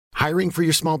Hiring for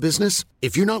your small business?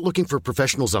 If you're not looking for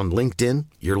professionals on LinkedIn,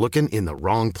 you're looking in the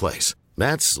wrong place.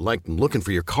 That's like looking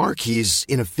for your car keys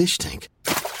in a fish tank.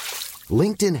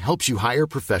 LinkedIn helps you hire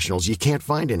professionals you can't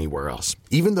find anywhere else,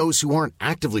 even those who aren't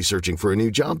actively searching for a new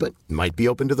job but might be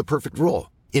open to the perfect role.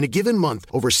 In a given month,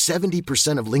 over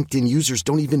 70% of LinkedIn users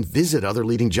don't even visit other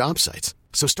leading job sites.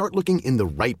 So start looking in the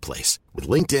right place. With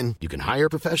LinkedIn, you can hire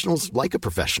professionals like a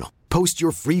professional. Post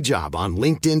your free job on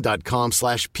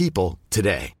linkedin.com/people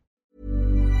today.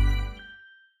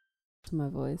 My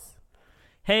voice.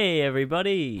 Hey,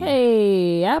 everybody.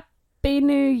 Hey, happy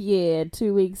new year.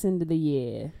 2 weeks into the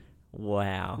year.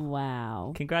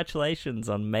 Wow. Congratulations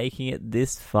on making it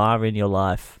this far in your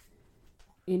life.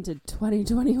 Into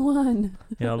 2021.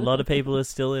 You know, a lot of people are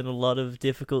still in a lot of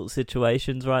difficult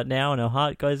situations right now, and our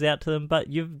heart goes out to them, but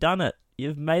you've done it.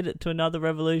 You've made it to another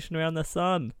revolution around the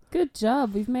sun. Good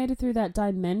job. We've made it through that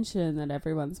dimension that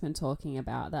everyone's been talking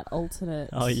about, that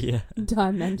alternate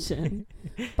dimension.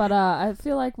 But I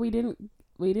feel like we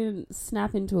didn't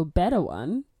snap into a better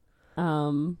one.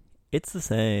 It's the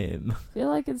same. I feel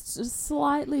like it's just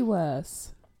slightly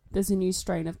worse. There's a new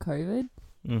strain of COVID.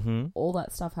 Mm-hmm. All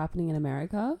that stuff happening in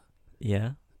America.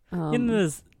 Yeah.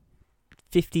 There's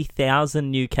 50,000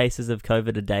 new cases of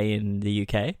COVID a day in the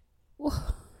UK.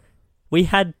 We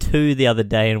had 2 the other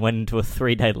day and went into a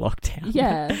 3-day lockdown.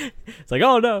 Yeah. It's like,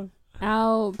 oh no.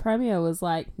 Our premier was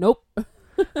like, nope.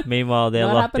 Meanwhile, their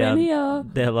Not lockdown. happening here.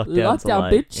 Their lockdowns Lockdown, are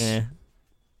like, bitch. Yeah.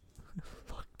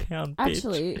 Lockdown, bitch.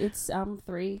 Actually, it's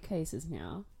 3 cases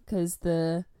now because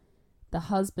the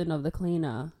husband of the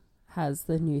cleaner has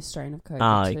the new strain of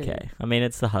COVID too. Okay. I mean,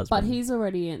 it's the husband. But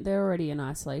they're already in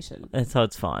isolation. And so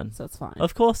it's fine. So it's fine.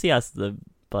 Of course he has the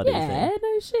bloody thing. Yeah,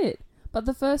 no shit. But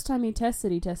the first time he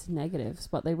tested negatives,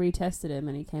 but they retested him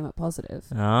and he came up positive.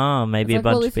 Oh, maybe a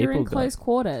bunch of people if you're in got close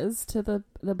quarters to the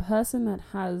person that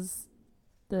has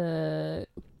the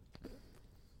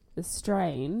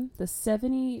strain, the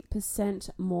 70%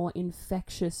 more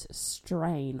infectious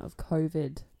strain of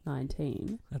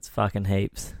COVID-19. That's fucking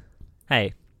heaps.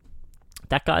 Hey,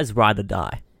 that guy's ride or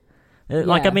die.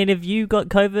 Like, Yeah. I mean, if you got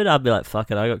COVID, I'd be like,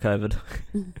 fuck it, I got COVID.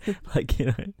 Like, you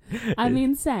know. I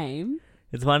mean, same.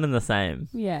 It's one and the same.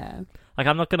 Yeah. Like,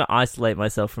 I'm not going to isolate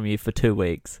myself from you for 2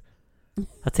 weeks.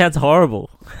 That sounds horrible.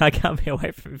 I can't be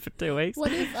away from you for 2 weeks.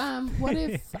 What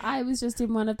if I was just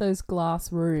in one of those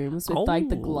glass rooms with like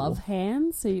the glove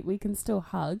hands so we can still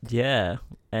hug? Yeah.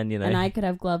 And, you know. And I could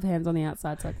have glove hands on the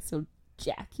outside so I could still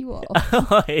jack you off.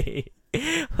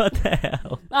 What the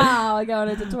hell? We're going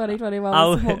into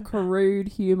 2021 with some more crude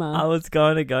humour. I was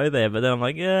going to go there, but then I'm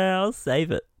like, yeah, I'll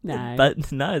save it. No.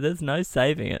 But no, there's no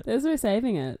saving it. There's no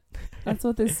saving it. That's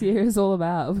what this year is all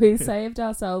about. We saved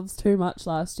ourselves too much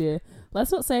last year.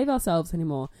 Let's not save ourselves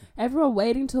anymore. Everyone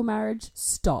waiting till marriage,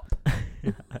 stop.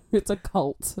 It's a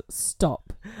cult.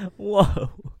 Stop.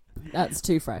 Whoa. That's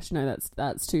too fresh. No,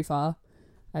 that's too far.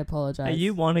 I apologize.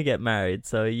 You want to get married,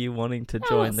 so are you wanting to I'm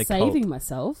join not the saving cult?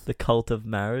 myself. The cult of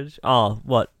marriage? Oh,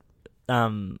 what?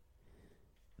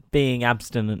 Being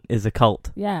abstinent is a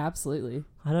cult. Yeah, absolutely.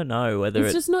 I don't know whether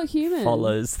It's just not human.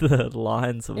 follows the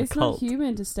lines of It's a cult. not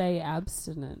human to stay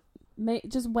abstinent.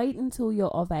 Just wait until you're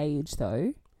of age,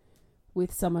 though,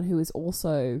 with someone who is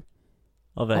also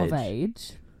Of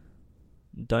age.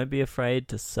 Don't be afraid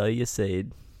to sow your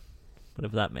seed,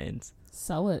 whatever that means.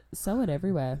 Sow it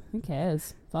everywhere. Who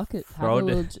cares? Fuck it. Throw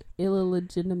Have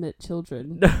illegitimate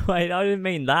children. No, wait, I didn't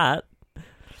mean that.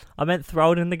 I meant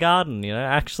throw it in the garden, you know,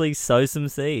 actually sow some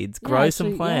seeds, grow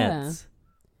some plants.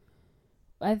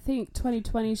 Yeah. I think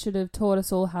 2020 should have taught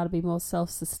us all how to be more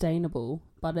self-sustainable,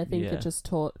 but I think it just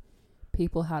taught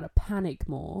people how to panic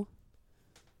more.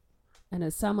 And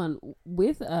as someone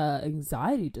with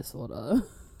anxiety disorder,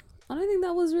 I don't think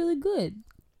that was really good.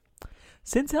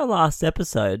 Since our last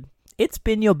episode, it's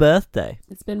been your birthday.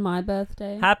 It's been my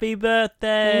birthday. Happy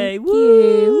birthday! Thank Woo!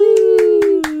 you.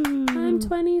 Woo! I'm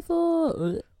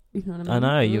 24. You know what I mean? I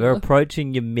know, you're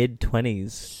approaching your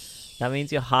mid-20s. That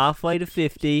means you're halfway to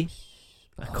 50,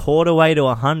 a quarter way to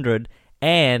 100,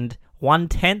 and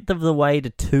 1/10 of the way to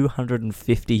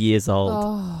 250 years old.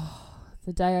 Oh,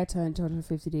 the day I turn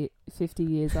 250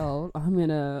 years old, I'm going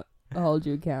to hold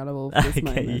you accountable for this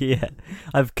moment. Yeah.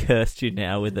 I've cursed you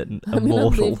now with an I'm going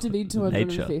immortal to live to be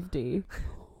 250. nature.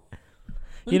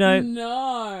 You know,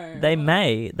 no. they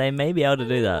may be able to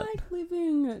do that. I like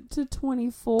living to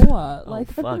 24. Oh,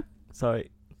 fuck. Sorry.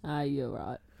 You're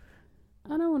right.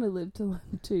 I don't want to live till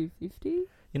I'm 250.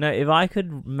 You know, if I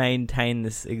could maintain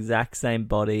this exact same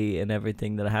body and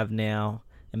everything that I have now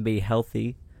and be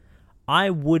healthy,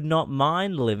 I would not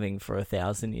mind living for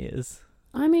 1,000 years.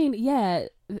 I mean, yeah.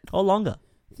 Or longer.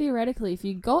 Theoretically, if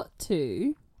you got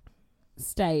to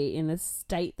stay in the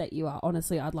state that you are.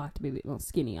 Honestly, I'd like to be a bit more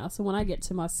skinnier. So when I get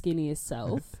to my skinniest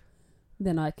self,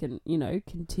 then I can,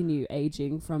 continue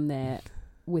aging from there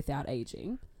without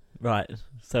aging. Right.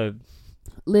 So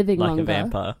living like longer. a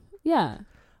vampire. Yeah.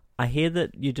 I hear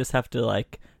that you just have to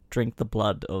like drink the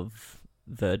blood of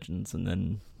virgins and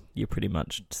then you're pretty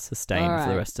much sustained for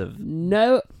the rest of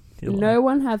no life.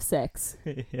 One have sex.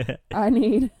 Yeah. I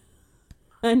need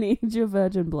your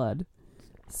virgin blood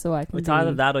so I can It's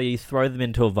either that or you throw them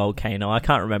into a volcano. I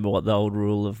can't remember what the old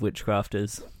rule of witchcraft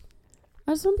is.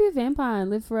 I just want to be a vampire and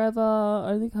live forever.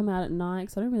 Only come out at night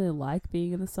because I don't really like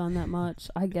being in the sun that much.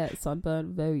 I get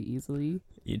sunburned very easily.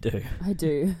 You do. I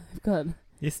do. I've got...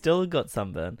 You still got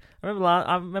sunburn.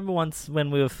 I remember once when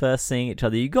we were first seeing each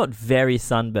other, you got very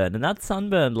sunburned, and that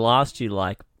sunburn lasts you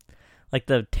like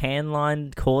the tan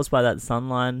line caused by that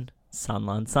suntan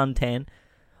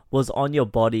was on your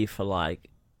body for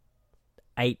like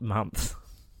 8 months.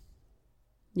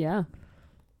 Yeah.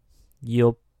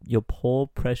 Your poor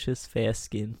precious fair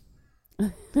skin.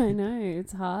 I know,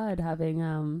 it's hard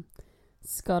having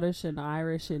Scottish and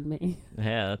Irish in me.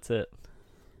 Yeah, that's it.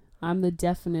 I'm the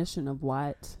definition of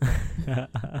white.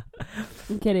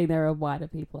 I'm kidding, there are whiter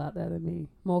people out there than me.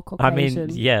 More Caucasian. I mean,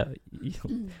 yeah,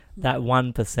 that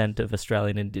 1% of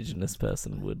Australian Indigenous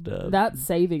person would... That's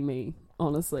saving me,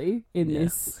 honestly, in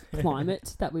this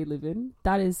climate that we live in.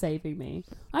 That is saving me.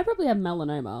 I probably have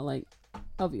melanoma, like,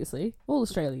 obviously. All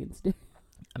Australians do.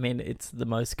 I mean, it's the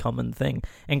most common thing.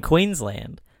 In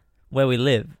Queensland, where we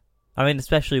live, I mean,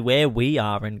 especially where we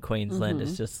are in Queensland,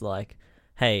 it's just like,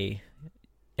 hey...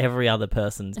 Every other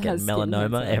person's getting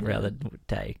melanoma every other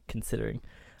day, considering.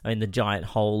 I mean, the giant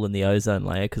hole in the ozone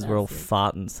layer because we're all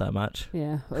farting so much.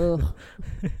 Yeah. Ugh.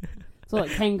 It's all like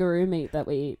kangaroo meat that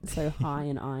we eat, so high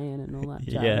in iron and all that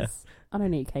jazz. Yeah. I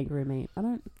don't eat kangaroo meat.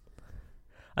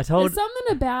 There's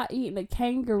something about eating a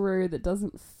kangaroo that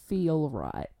doesn't feel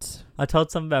right. I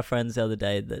told some of our friends the other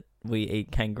day that we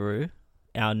eat kangaroo,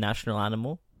 our national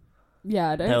animal.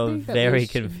 Yeah, I don't think they were very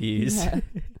confused. Yeah.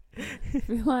 I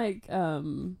feel like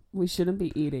we shouldn't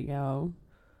be eating our...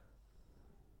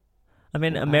 I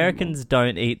mean, Americans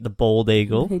don't eat the bald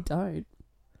eagle. They don't.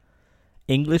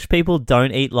 English people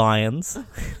don't eat lions.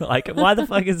 Like, why the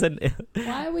fuck is it...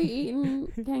 Why are we eating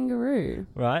kangaroo?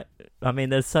 Right? I mean,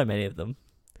 there's so many of them.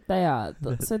 They are.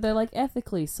 So they're like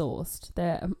ethically sourced.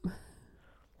 They're...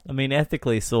 I mean,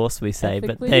 ethically sourced, we say,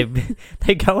 but they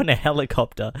go in a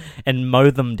helicopter and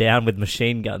mow them down with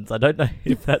machine guns. I don't know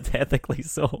if that's ethically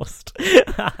sourced.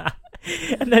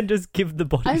 And then just give the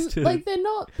bodies to like they're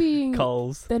not being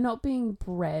coals. They're not being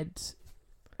bred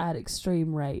at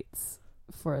extreme rates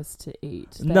for us to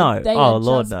eat. They are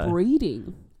Lord, just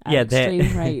breeding at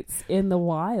extreme rates in the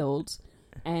wild,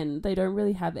 and they don't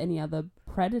really have any other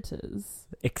predators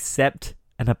except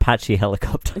an Apache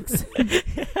helicopter.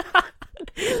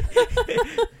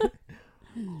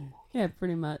 Yeah,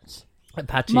 pretty much.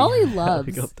 Apache Molly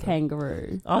loves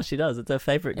kangaroo. Oh, she does. It's her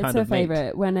favourite kind of meat. It's her favourite.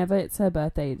 Meat. Whenever it's her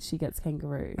birthday, she gets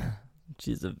kangaroo.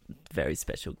 She's a very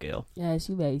special girl. Yeah,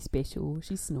 she's very special.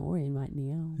 She's snoring right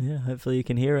now. Yeah, hopefully you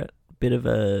can hear it. Bit of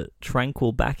a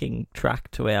tranquil backing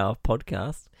track to our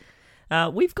podcast.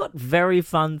 We've got very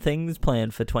fun things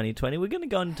planned for 2020. We're going to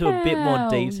go into a bit more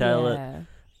detail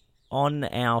on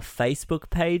our Facebook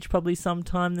page probably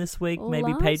sometime this week.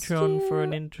 Maybe Patreon for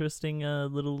an interesting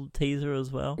little teaser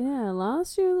as well. Yeah,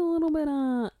 last year was a little bit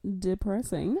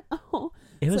depressing.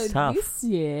 It was tough. This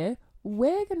year,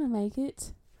 we're going to make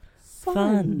it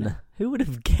fun. Who would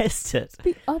have guessed it?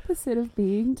 The opposite of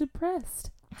being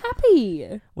depressed.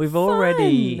 Happy. We've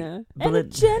already...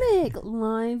 energetic.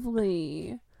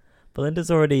 Lively.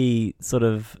 Belinda's already sort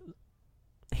of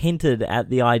hinted at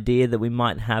the idea that we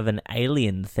might have an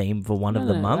alien theme for one of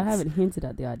the months. I haven't hinted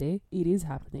at the idea. It is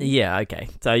happening. Yeah, okay.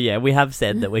 So yeah, we have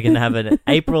said that we're going to have an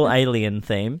April alien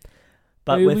theme.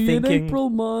 But we're thinking... April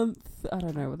month. I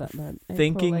don't know what that meant.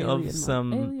 Thinking of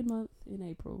some... Alien month in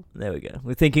April. There we go.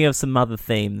 We're thinking of some other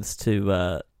themes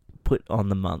to put on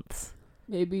the months.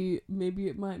 Maybe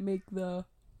it might make the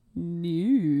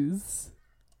news.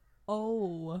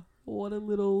 Oh, what a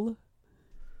little...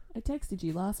 I texted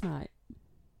you last night.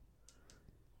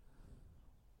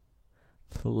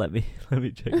 Let me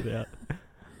check it out.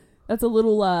 That's a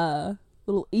little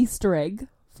Easter egg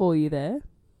for you there.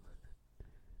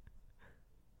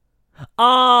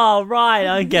 Oh, right,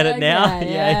 I get it now.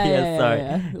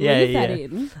 Sorry. Leave that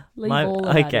in. Leave all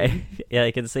of that in. Yeah,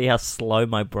 you can see how slow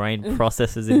my brain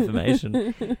processes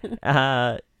information.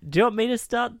 Do you want me to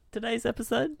start today's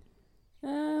episode?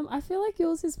 I feel like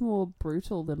yours is more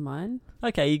brutal than mine.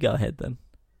 Okay, you go ahead then.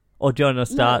 Or do you want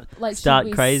to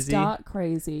start crazy? Start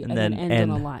crazy and then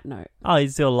end on a light note. Oh, you're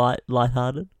still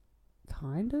lighthearted?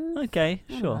 Kind of. Okay,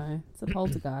 I don't sure. know. It's a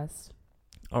poltergeist.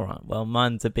 All right, well,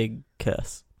 mine's a big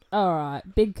curse. All right,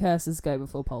 big curses go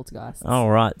before poltergeists. All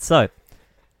right, so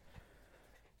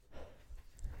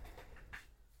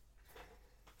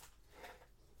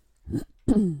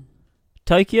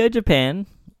Tokyo, Japan,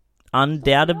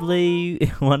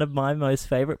 undoubtedly one of my most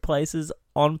favorite places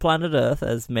on planet Earth,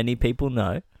 as many people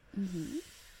know. Mm-hmm.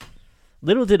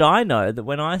 Little did I know that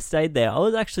when I stayed there, I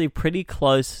was actually pretty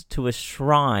close to a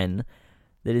shrine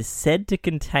that is said to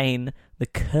contain the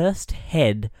cursed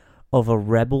head of a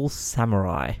rebel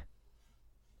samurai.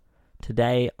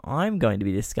 Today, I'm going to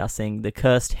be discussing the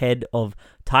cursed head of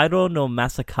Tairo no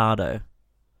Masakado.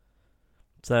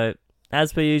 So,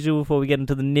 as per usual, before we get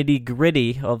into the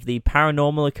nitty-gritty of the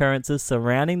paranormal occurrences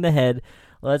surrounding the head,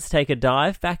 let's take a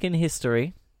dive back in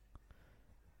history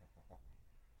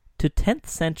to 10th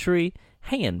century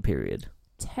Heian period.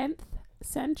 10th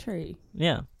century.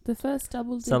 Yeah. The first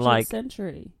double-digit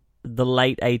century. The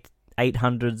late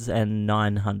 800s and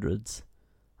 900s.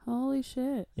 Holy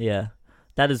shit. Yeah.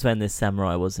 That is when this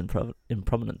samurai was in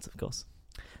prominence, of course.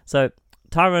 So,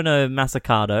 Tairo no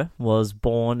Masakado was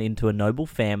born into a noble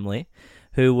family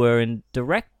who were in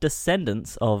direct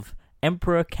descendants of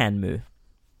Emperor Kanmu.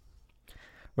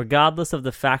 Regardless of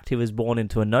the fact he was born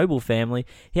into a noble family,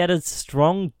 he had a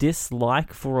strong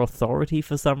dislike for authority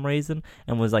for some reason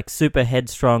and was like super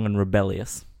headstrong and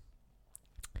rebellious.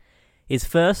 His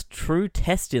first true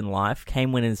test in life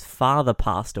came when his father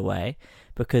passed away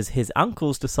because his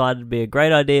uncles decided it'd be a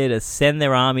great idea to send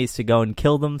their armies to go and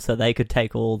kill them so they could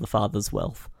take all the father's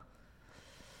wealth.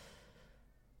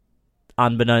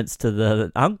 Unbeknownst to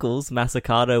the uncles,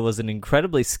 Masakado was an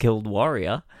incredibly skilled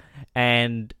warrior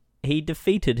and he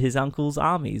defeated his uncle's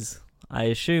armies. I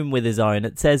assume with his own.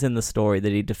 It says in the story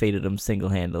that he defeated them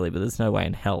single-handedly, but there's no way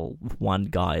in hell one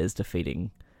guy is defeating,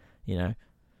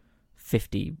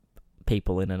 50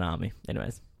 people in an army.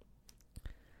 Anyways.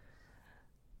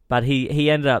 But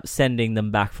he ended up sending them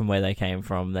back from where they came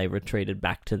from. They retreated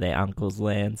back to their uncle's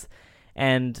lands.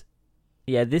 And,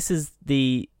 yeah, this is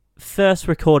the first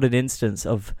recorded instance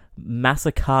of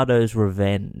Masakado's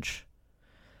revenge.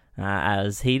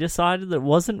 As he decided that it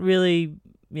wasn't really,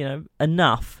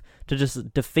 enough to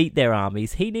just defeat their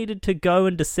armies. He needed to go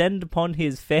and descend upon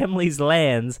his family's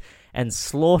lands and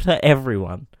slaughter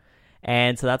everyone.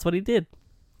 And so that's what he did.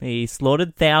 He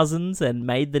slaughtered thousands and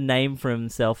made the name for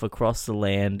himself across the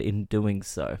land in doing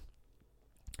so.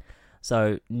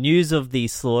 So, news of the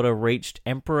slaughter reached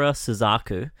Emperor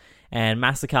Suzaku, and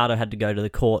Masakado had to go to the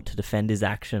court to defend his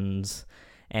actions.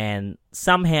 And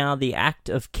somehow the act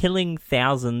of killing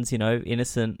thousands,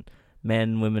 innocent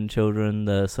men, women, children,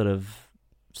 the sort of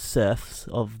serfs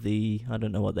of the, I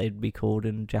don't know what they'd be called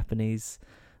in Japanese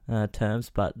terms,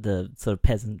 but the sort of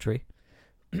peasantry.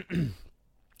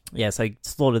 Yeah, so he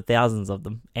slaughtered thousands of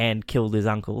them and killed his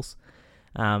uncles.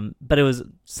 But it was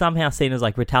somehow seen as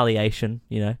like retaliation,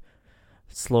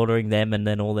 slaughtering them and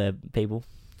then all their people.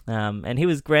 And he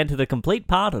was granted a complete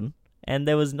pardon, and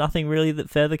there was nothing really that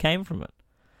further came from it.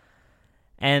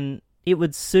 And it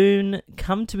would soon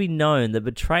come to be known that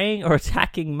betraying or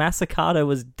attacking Masakado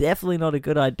was definitely not a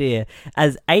good idea,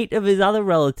 as 8 of his other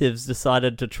relatives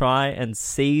decided to try and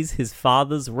seize his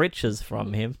father's riches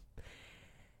from him.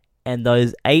 And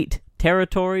those 8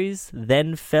 territories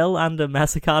then fell under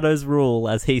Masakado's rule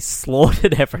as he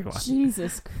slaughtered everyone.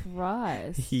 Jesus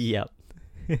Christ. Yep.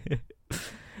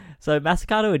 So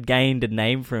Masakado had gained a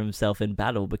name for himself in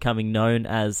battle, becoming known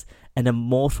as an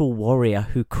immortal warrior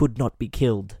who could not be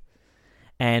killed.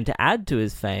 And to add to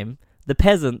his fame, the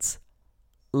peasants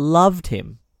loved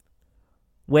him.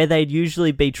 Where they'd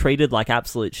usually be treated like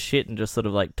absolute shit and just sort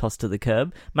of like tossed to the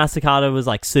curb, Masakado was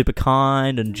like super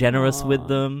kind and generous with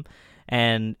them,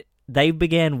 and they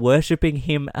began worshipping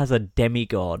him as a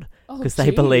demigod because they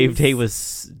believed he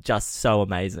was just so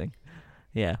amazing.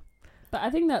 Yeah. But I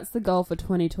think that's the goal for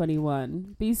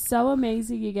 2021. Be so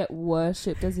amazing you get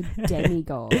worshipped as a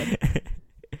demigod.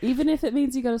 Even if it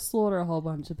means you got to slaughter a whole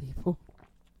bunch of people.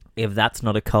 If that's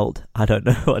not a cult, I don't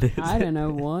know what is. I don't know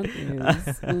what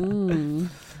is.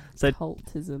 So,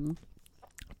 cultism.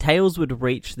 Tales would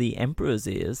reach the emperor's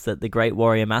ears that the great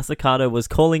warrior Masakado was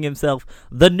calling himself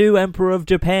the new emperor of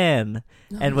Japan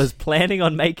and was planning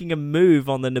on making a move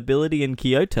on the nobility in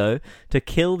Kyoto to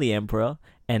kill the emperor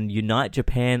and unite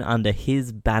Japan under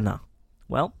his banner.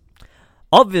 Well,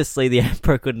 obviously the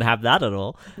emperor couldn't have that at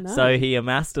all, so he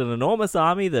amassed an enormous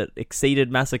army that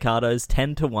exceeded Masakado's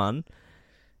 10-1,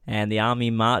 and the army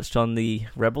marched on the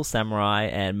rebel samurai,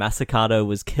 and Masakado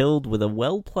was killed with a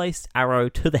well-placed arrow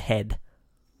to the head.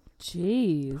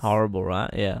 Jeez. Horrible,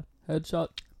 right? Yeah. Headshot.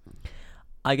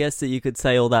 I guess that you could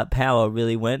say all that power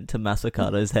really went to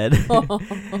Masakado's head.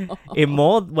 In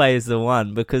more ways than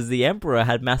one, because the emperor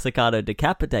had Masakado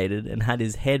decapitated and had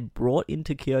his head brought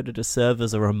into Kyoto to serve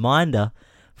as a reminder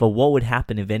for what would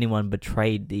happen if anyone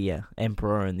betrayed the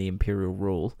emperor and the imperial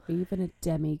rule. Even a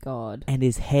demigod. And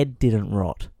his head didn't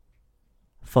rot.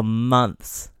 For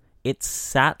months, it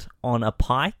sat on a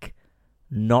pike,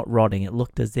 not rotting. It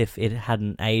looked as if it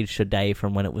hadn't aged a day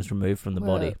from when it was removed from the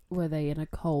body. Were they in a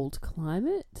cold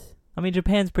climate? I mean,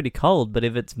 Japan's pretty cold, but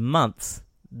if it's months,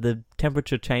 the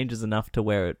temperature changes enough to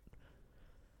where it...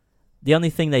 The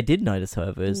only thing they did notice,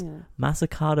 however, is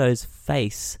Masakado's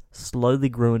face slowly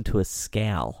grew into a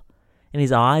scowl, and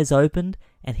his eyes opened,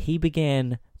 and he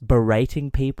began berating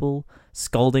people,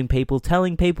 scolding people,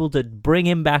 telling people to bring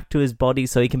him back to his body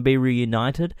so he can be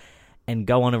reunited, and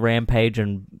go on a rampage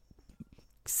and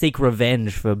seek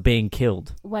revenge for being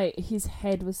killed. Wait, his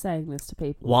head was saying this to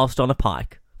people? Whilst on a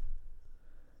pike.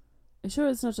 Are you sure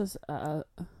it's not just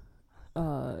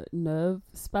nerve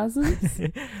spasms?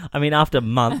 I mean, after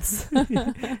months.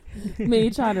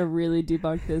 Me trying to really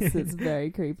debunk this, it's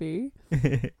very creepy.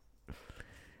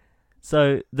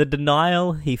 So, the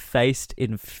denial he faced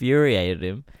infuriated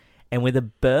him, and with a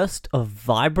burst of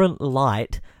vibrant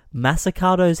light,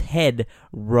 Masakado's head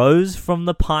rose from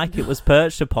the pike it was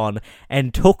perched upon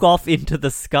and took off into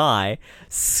the sky,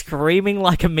 screaming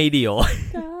like a meteor.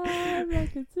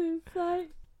 Rockets in flight.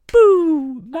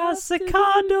 Boo!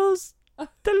 Masakado's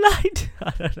delight.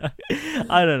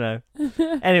 I don't know.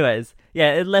 Anyways,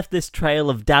 yeah, it left this trail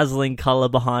of dazzling colour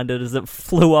behind it as it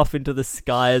flew off into the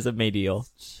sky as a meteor.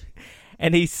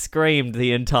 And he screamed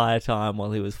the entire time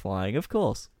while he was flying, of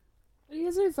course. He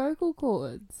has no vocal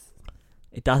cords.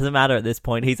 It doesn't matter at this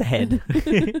point. He's ahead.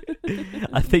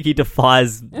 I think he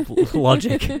defies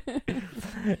logic. So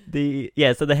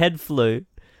the head flew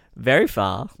very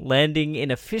far, landing in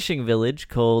a fishing village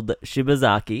called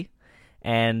Shibazaki,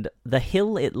 and the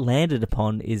hill it landed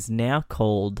upon is now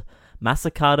called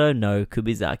Masakado no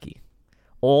Kubizaki,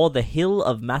 or the Hill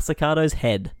of Masakado's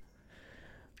Head.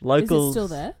 Locals... Is it still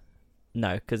there?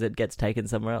 No, because it gets taken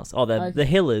somewhere else. Oh, the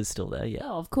hill is still there, yeah.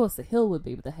 Oh, of course, the hill would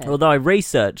be with the head. Although I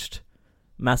researched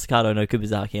Masakado no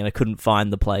Kubizaki and I couldn't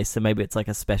find the place, so maybe it's like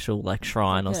a special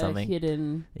shrine or something.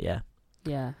 Hidden. Yeah.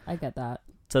 Yeah, I get that.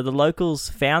 So the locals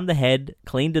found the head,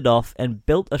 cleaned it off, and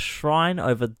built a shrine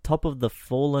over the top of the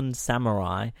fallen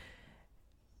samurai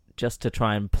just to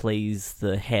try and please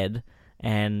the head.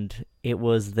 And it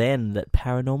was then that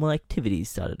paranormal activities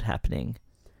started happening.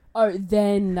 Oh,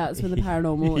 then that's when the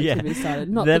paranormal activity started.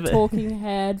 Not the talking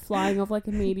head flying off like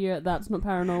a meteor. That's not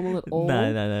paranormal at all.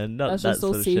 No. That's just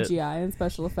all CGI and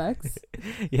special effects.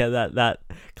 Yeah, that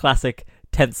classic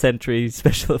 10th century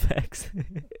special effects.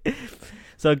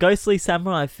 So a ghostly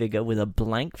samurai figure with a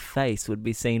blank face would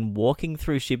be seen walking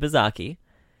through Shibazaki.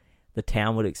 The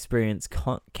town would experience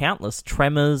countless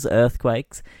tremors,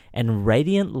 earthquakes, and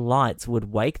radiant lights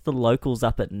would wake the locals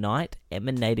up at night,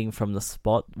 emanating from the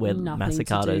spot where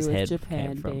Masakado's head came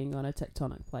from. Japan being on a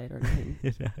tectonic plate or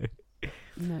anything.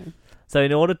 No. So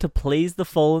in order to please the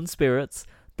fallen spirits,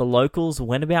 the locals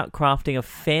went about crafting a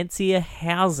fancier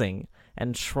housing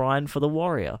and shrine for the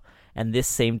warrior, and this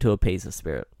seemed to appease the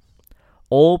spirit.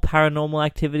 All paranormal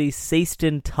activity ceased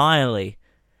entirely,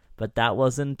 but that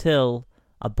was until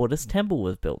a Buddhist temple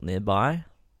was built nearby.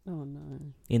 Oh no.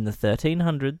 In the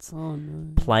 1300s, oh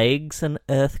no. Plagues and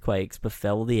earthquakes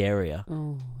befell the area.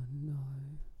 Oh no.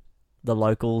 The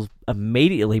locals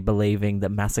immediately believing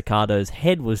that Masakado's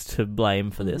head was to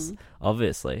blame for this,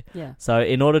 obviously. Yeah. So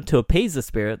in order to appease the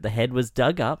spirit, the head was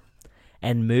dug up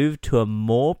and moved to a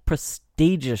more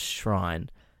prestigious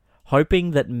shrine,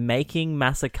 hoping that making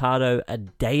Masakado a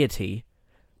deity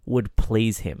would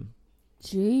please him.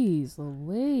 Jeez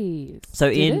Louise. So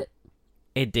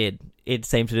it did. It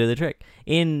seemed to do the trick.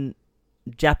 In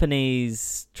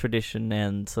Japanese tradition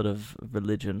and sort of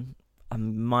religion, I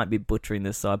might be butchering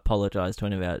this, so I apologize to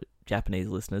any of our Japanese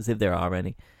listeners, if there are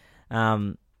any.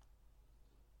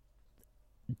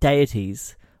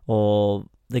 Deities, or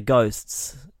the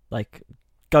ghosts,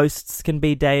 ghosts can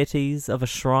be deities of a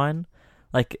shrine.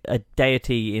 Like, a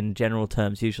deity in general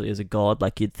terms usually is a god,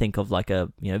 like you'd think of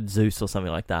Zeus or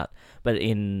something like that. But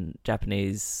in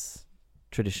Japanese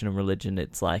tradition and religion,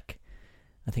 it's I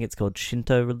think it's called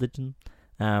Shinto religion.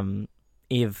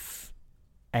 If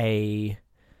a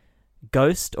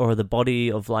ghost or the body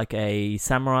of a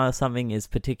samurai or something is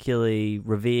particularly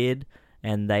revered,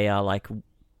 and they are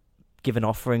given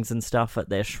offerings and stuff at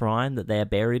their shrine that they are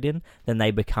buried in, then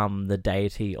they become the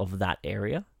deity of that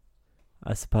area,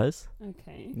 I suppose.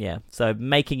 Okay. Yeah, so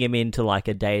making him into a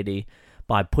deity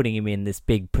by putting him in this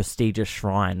big prestigious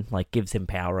shrine gives him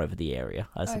power over the area,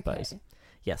 I suppose. Okay.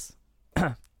 Yes.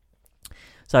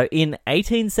 So in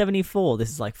 1874, this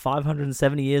is like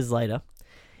 570 years later,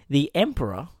 the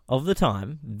emperor of the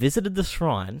time visited the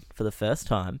shrine for the first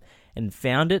time and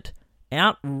found it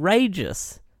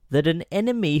outrageous that an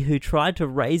enemy who tried to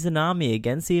raise an army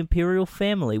against the imperial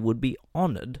family would be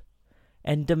honoured,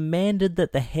 and demanded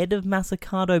that the head of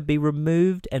Masakado be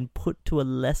removed and put to a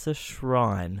lesser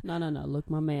shrine. No. Look,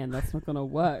 my man, that's not going to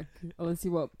work. Unless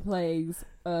you want plagues,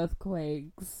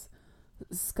 earthquakes,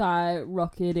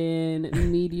 skyrocketing,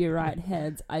 meteorite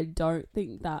heads. I don't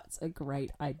think that's a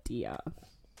great idea.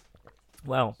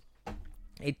 Well,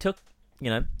 it took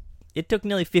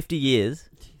nearly 50 years,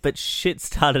 but shit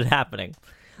started happening.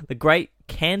 The Great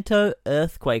Kanto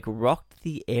earthquake rocked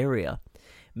the area.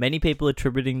 Many people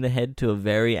attributing the head to a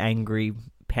very angry,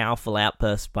 powerful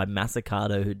outburst by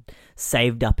Masakado, who'd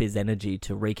saved up his energy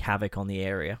to wreak havoc on the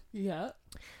area. Yeah.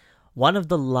 One of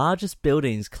the largest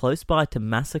buildings close by to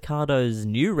Masakado's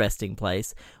new resting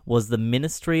place was the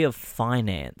Ministry of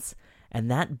Finance,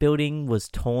 and that building was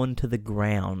torn to the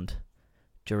ground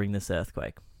during this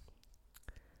earthquake.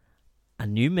 A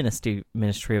new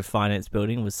Ministry of Finance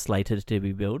building was slated to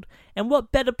be built, and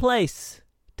what better place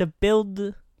to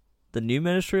build the new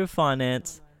Ministry of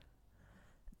Finance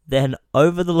than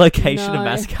over the location of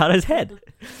Masakado's head?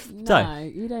 No,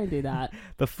 you don't do that.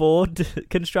 Before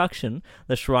construction,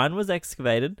 the shrine was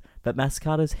excavated, but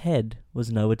Masakado's head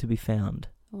was nowhere to be found.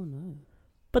 Oh no.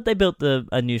 But they built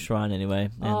a new shrine anyway.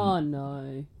 Oh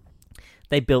no.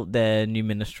 They built their new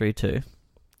ministry too.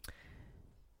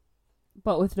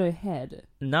 But with no head?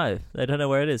 No, they don't know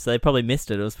where it is. So they probably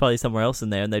missed it. It was probably somewhere else in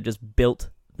there, and they just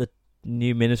built the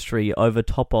new ministry over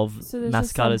top of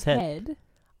Masakado's head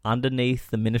underneath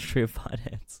the Ministry of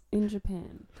Finance. In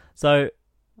Japan. So,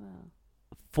 wow.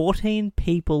 14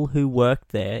 people who worked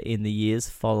there in the years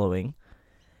following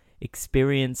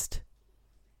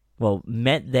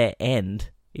met their end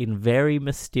in very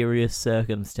mysterious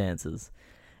circumstances,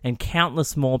 and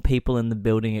countless more people in the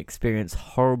building experienced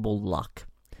horrible luck.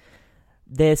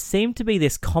 There seemed to be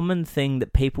this common thing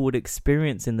that people would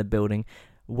experience in the building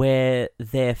where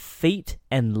their feet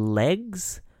and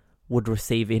legs would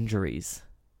receive injuries.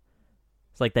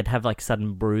 It's like they'd have like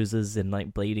sudden bruises and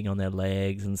like bleeding on their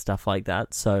legs and stuff like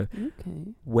that. So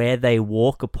where they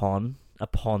walk upon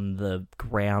the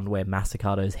ground where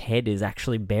Masakado's head is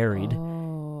actually buried,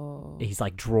 he's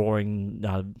like drawing,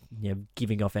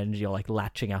 giving off energy or like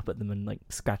latching up at them and like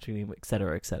scratching them,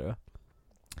 etc., etc.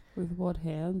 With what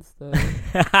hands, though?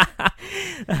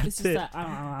 It's just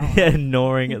like...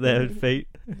 gnawing at their feet.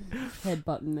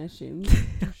 Headbutting their shins.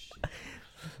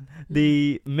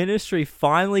 The ministry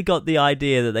finally got the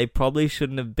idea that they probably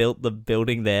shouldn't have built the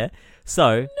building there.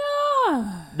 So,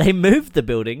 they moved the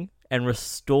building and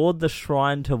restored the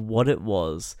shrine to what it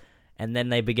was. And then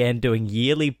they began doing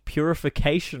yearly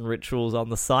purification rituals on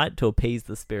the site to appease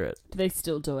the spirit. Do they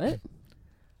still do it?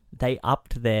 They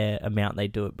upped their amount they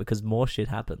do it because more shit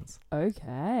happens.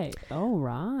 Okay. All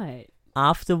right.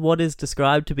 After what is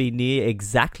described to be near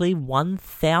exactly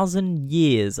 1,000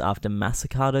 years after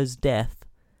Masakado's death,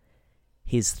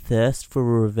 his thirst for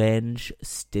revenge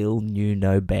still knew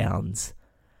no bounds.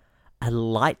 A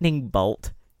lightning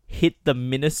bolt hit the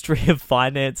Ministry of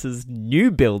Finance's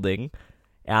new building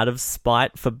out of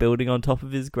spite for building on top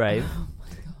of his grave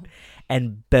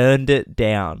and burned it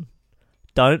down.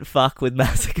 Don't fuck with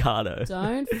Masakado.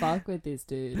 Don't fuck with this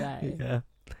dude, eh? Yeah.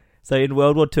 So in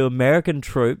World War II, American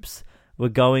troops were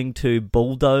going to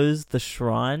bulldoze the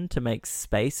shrine to make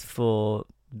space for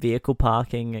vehicle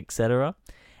parking, etc.,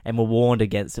 and were warned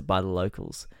against it by the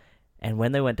locals. And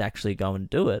when they went to actually go and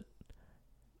do it,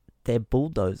 their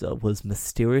bulldozer was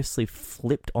mysteriously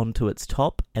flipped onto its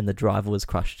top and the driver was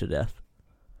crushed to death.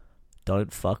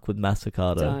 Don't fuck with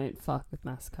Masakado. Don't fuck with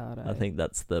Masakado. I think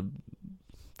that's the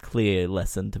clear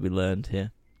lesson to be learned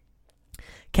here.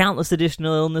 Countless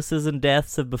additional illnesses and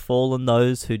deaths have befallen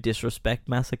those who disrespect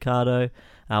Masakado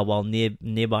while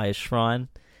nearby his shrine.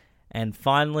 And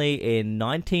finally, in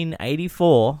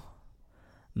 1984,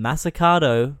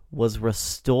 Masakado was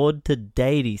restored to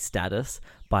deity status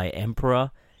by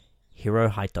Emperor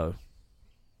Hirohito,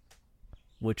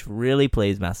 which really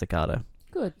pleased Masakado.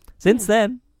 Good. Since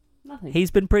then, nothing.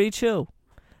 He's been pretty chill.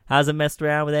 Hasn't messed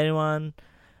around with anyone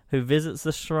who visits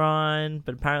the shrine,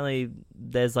 but apparently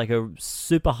there's like a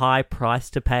super high price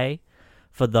to pay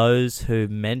for those who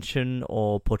mention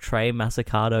or portray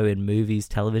Masakado in movies,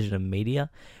 television, and media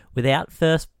without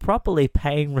first properly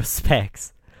paying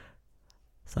respects.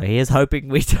 So he is hoping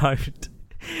we don't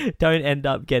end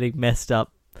up getting messed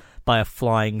up by a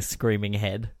flying, screaming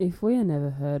head. If we are never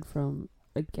heard from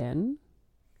again,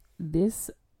 this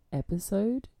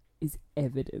episode is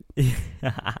evidence.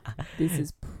 This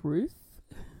is proof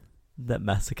that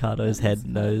Masakato's head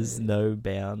knows no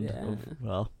bound. Yeah.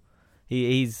 Well,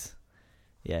 he's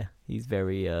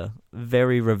very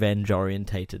very revenge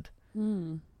orientated.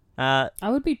 I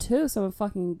would be too if someone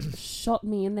fucking shot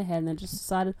me in the head and then just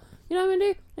decided, you know what I'm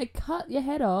gonna do? They cut your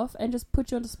head off and just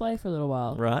put you on display for a little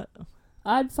while. Right.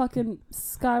 I'd fucking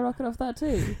skyrocket off that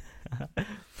too.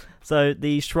 So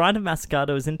the Shrine of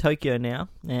Masakato is in Tokyo now,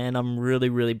 and I'm really,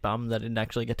 really bummed that I didn't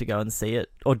actually get to go and see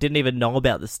it, or didn't even know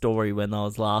about the story when I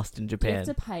was last in Do you Japan.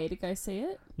 have to pay to go see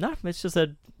it? No, it's just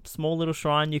a small little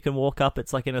shrine you can walk up.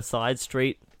 It's like in a side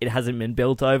street. It hasn't been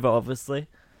built over, obviously.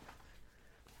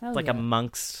 Hell It's like yeah.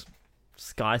 amongst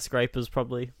skyscrapers,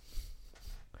 probably.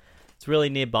 It's really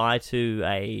nearby to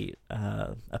a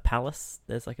palace.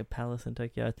 There's like a palace in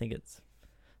Tokyo. I think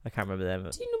I can't remember the name of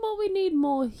it. Do you know what we need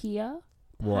more here?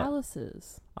 What?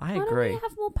 Palaces. I Why agree. don't we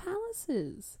have more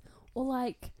palaces? Or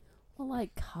like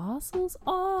castles?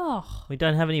 Oh, We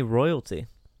don't have any royalty.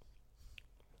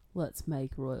 let's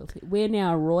make royalty. We're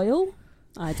now royal.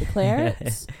 I declare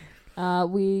it.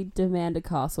 We demand a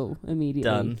castle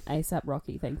immediately. Done. ASAP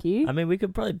Rocky, thank you. I mean, we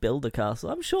could probably build a castle.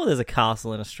 I'm sure there's a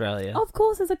castle in Australia. Of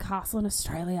course there's a castle in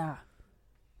Australia.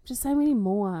 Just saying we need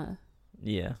more.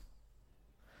 Yeah.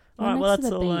 We're Alright, well, next to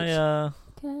that's the all beach.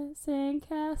 Casting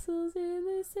castles in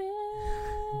the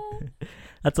sand.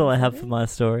 that's all I have for my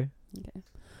story. Okay.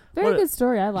 Very good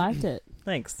story. I liked it.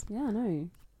 Thanks. Yeah, I know.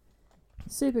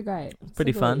 Super great.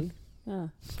 Pretty Silly. fun. Yeah.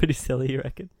 Pretty silly, you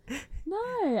reckon? No,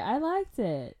 I liked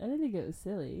it. I didn't think it was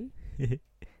silly.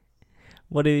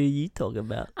 What are you talking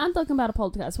about? I'm talking about a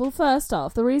poltergeist. Well, first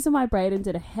off, the reason why Brayden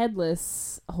did a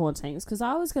headless haunting is because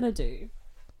I was going to do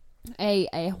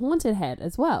a haunted head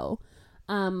as well.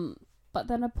 But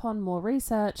then upon more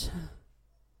research,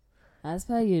 as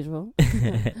per usual,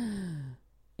 it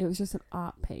was just an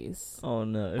art piece. Oh,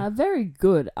 no. A very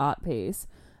good art piece.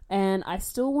 And I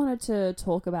still wanted to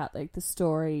talk about like the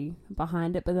story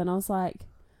behind it, but then I was like,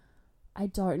 I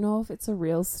don't know if it's a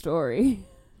real story.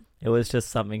 It was just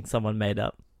something someone made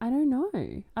up. I don't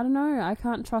know. I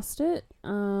can't trust it.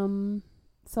 So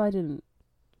I didn't.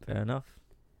 Fair enough.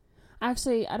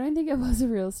 Actually, I don't think it was a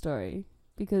real story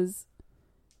because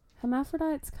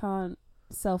hermaphrodites can't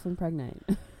self-impregnate.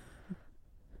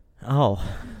 Oh.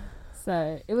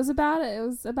 So it was about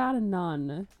a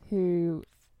nun who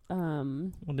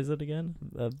What is it again?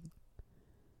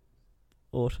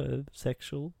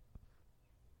 Autosexual?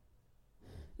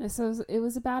 so it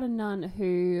was about a nun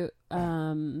who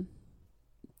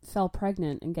fell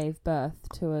pregnant and gave birth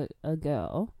to a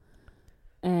girl,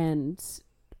 and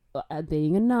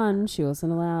being a nun, she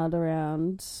wasn't allowed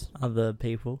around Other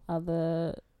people.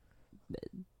 other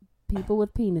people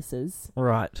with penises.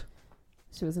 Right.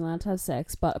 She wasn't allowed to have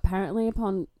sex, but apparently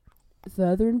upon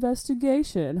further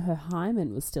investigation, her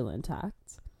hymen was still intact.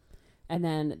 And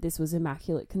then this was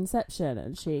Immaculate Conception,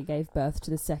 and she gave birth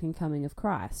to the second coming of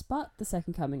Christ. But the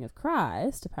second coming of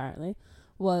Christ, apparently,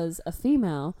 was a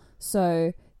female.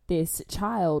 So this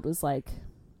child was like...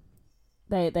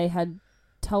 They had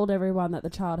told everyone that the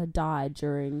child had died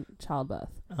during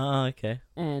childbirth. Oh, okay.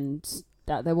 And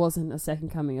that there wasn't a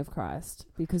second coming of Christ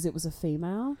because it was a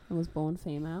female. It was born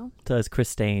female. So it's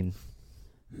Christine.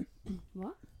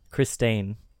 What?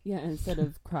 Christine. Yeah, instead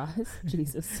of Christ,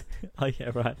 Jesus. Oh,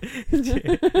 yeah, right.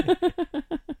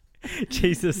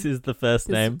 Jesus is the first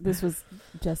name. This was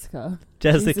Jessica.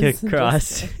 Jessica Jesus and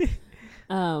Christ.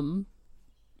 Jessica.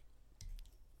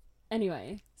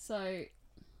 Anyway, so...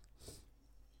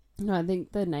 No, I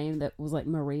think the name that was like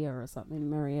Maria or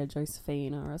something. Maria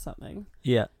Josephina or something.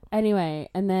 Yeah. Anyway,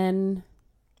 and then...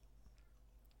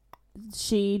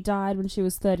 She died when she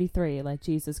was 33, like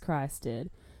Jesus Christ did.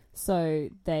 So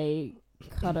they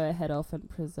cut her head off and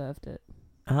preserved it.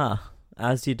 Ah,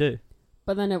 as you do.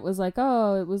 But then it was like,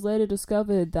 oh, it was later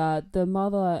discovered that the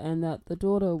mother and that the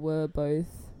daughter were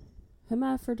both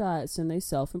hermaphrodites and they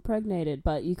self-impregnated.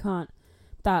 But you can't,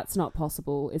 that's not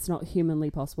possible. It's not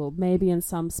humanly possible. Maybe in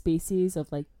some species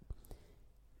of like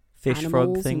Fish animals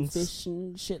frog things. and fish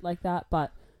and shit like that.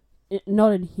 But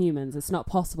not in humans. It's not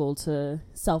possible to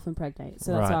self-impregnate.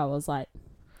 So that's Right. why I was like,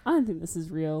 I don't think this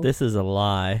is real. This is a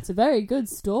lie. It's a very good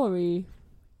story.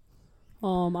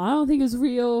 I don't think it's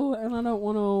real, and I don't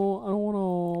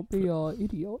want to be an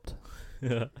idiot.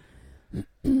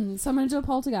 So I'm going to do a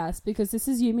poltergeist, because this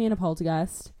is you, me, and a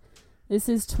poltergeist. This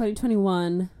is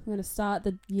 2021. We're going to start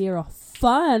the year off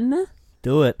fun.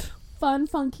 Do it. Fun,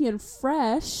 funky, and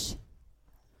fresh.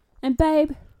 And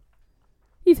babe,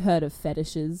 you've heard of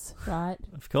fetishes, right?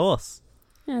 Of course.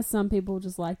 Yeah, some people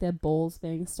just like their balls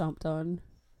being stomped on.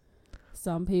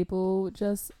 Some people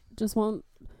just want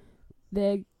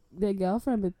their their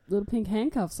girlfriend with little pink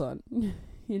handcuffs on.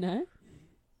 You know?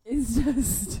 It's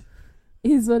just...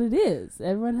 is what it is.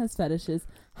 Everyone has fetishes.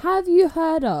 Have you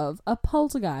heard of a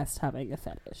poltergeist having a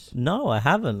fetish? No, I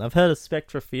haven't. I've heard of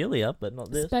spectrophilia, but not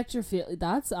this.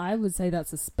 Spectrophilia, I would say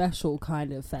that's a special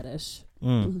kind of fetish.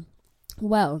 Mm.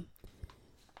 Well,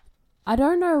 I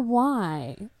don't know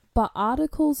why, but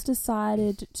articles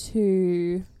decided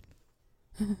to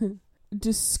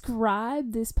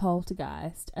describe this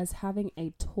poltergeist as having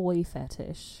a toy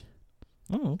fetish.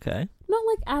 Oh, okay. Not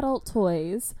like adult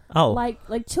toys. Oh. Like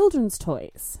children's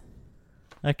toys.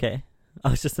 Okay. I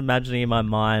was just imagining in my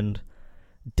mind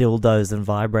dildos and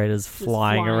vibrators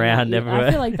flying around everywhere.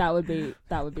 I feel like that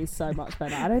would be so much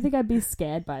better. I don't think I'd be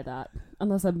scared by that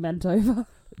unless I'm bent over.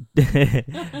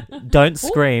 Don't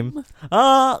scream.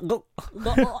 Ah!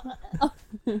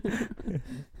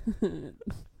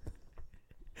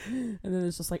 And then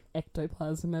there's just like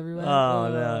ectoplasm everywhere.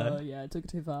 Oh, no. Yeah, I took it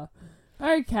too far.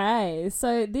 Okay,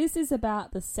 so this is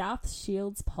about the South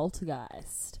Shields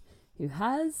poltergeist, who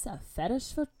has a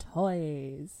fetish for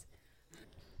toys.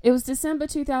 It was December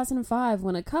 2005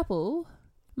 when a couple,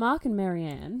 Mark and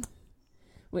Marianne,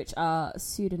 which are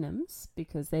pseudonyms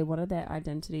because they wanted their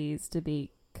identities to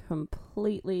be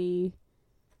completely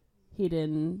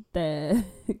hidden there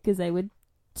because they were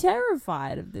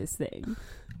terrified of this thing.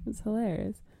 It's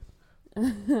hilarious.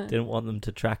 Didn't want them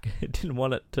to track. Didn't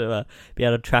want it to be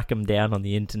able to track them down on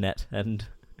the internet and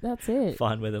that's it.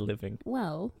 Find where they're living.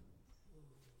 Well,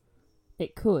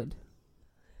 it could.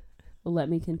 Well, let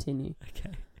me continue.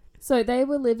 Okay. So they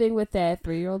were living with their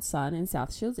 3-year-old son in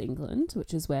South Shields, England,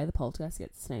 which is where the poltergeist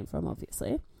gets its name from,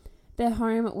 obviously. Their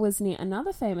home was near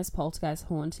another famous poltergeist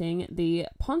haunting, the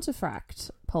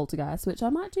Pontefract poltergeist, which I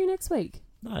might do next week.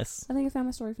 Nice. I think I found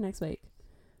my story for next week.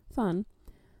 Fun.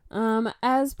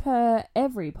 As per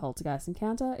every poltergeist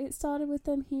encounter, it started with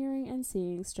them hearing and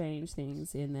seeing strange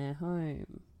things in their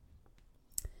home.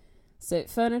 So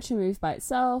furniture moved by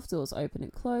itself, doors open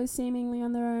and closed seemingly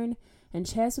on their own, and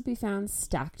chairs would be found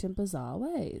stacked in bizarre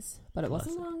ways. But it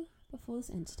wasn't long before this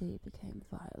entity became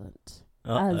violent.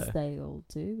 As they all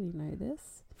do, we know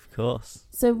this. Of course.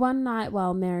 So one night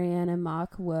while Marianne and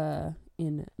Mark were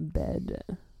in bed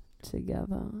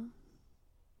together,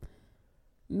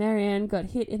 Marianne got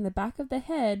hit in the back of the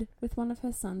head with one of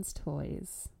her son's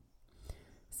toys.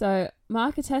 So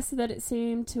Mark attested that it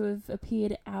seemed to have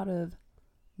appeared out of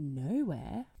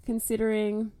nowhere,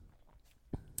 considering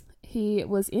he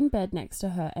was in bed next to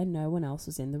her and no one else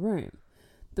was in the room.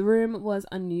 The room was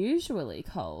unusually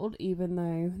cold, even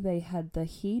though they had the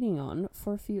heating on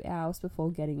for a few hours before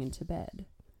getting into bed.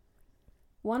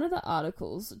 One of the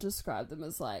articles described them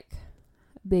as like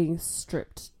being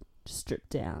stripped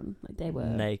down. Like they were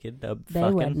naked. They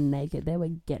were naked. They were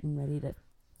getting ready to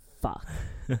fuck.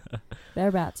 They're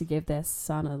about to give their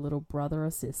son a little brother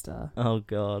or sister. Oh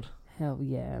God. Hell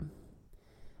yeah.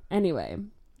 Anyway,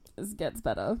 this gets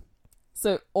better.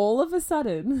 So all of a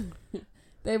sudden,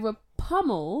 they were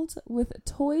pummeled with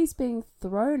toys being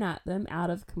thrown at them out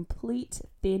of complete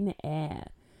thin air.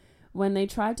 When they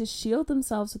tried to shield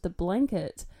themselves with the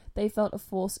blanket, they felt a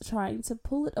force trying to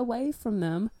pull it away from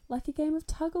them like a game of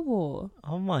tug-of-war.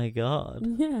 Oh my God.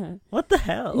 Yeah. What the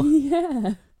hell?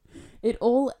 Yeah. It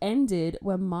all ended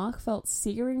when Mark felt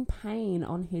searing pain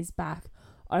on his back,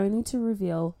 only to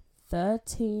reveal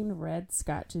 13 red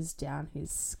scratches down his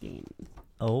skin.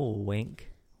 Oh,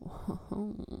 wink.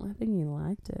 Oh, I think he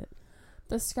liked it.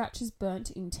 The scratches burnt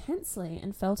intensely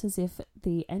and felt as if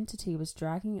the entity was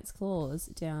dragging its claws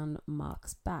down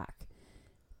Mark's back.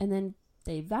 And then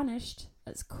they vanished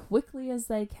as quickly as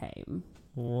they came.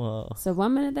 Whoa. So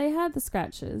 1 minute they had the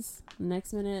scratches, the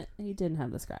next minute he didn't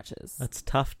have the scratches. That's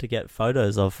tough to get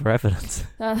photos of for evidence.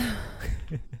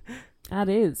 That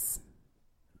is.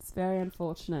 It's very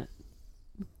unfortunate.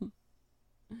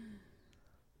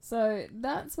 So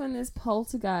that's when this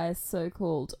poltergeist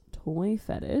so-called toy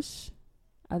fetish,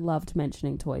 I loved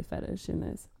mentioning toy fetish in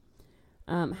this,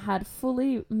 had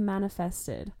fully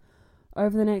manifested.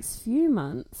 Over the next few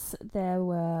months, there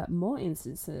were more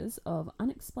instances of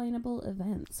unexplainable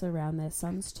events around their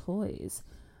son's toys.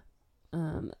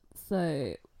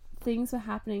 So things were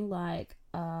happening like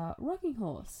a rocking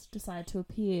horse decided to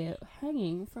appear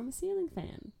hanging from a ceiling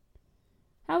fan.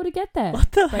 How would it get there?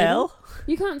 What the hell?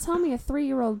 You can't tell me a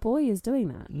 3-year-old boy is doing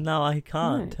that. No, I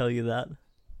can't tell you that.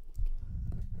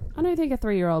 I don't think a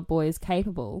 3-year-old boy is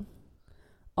capable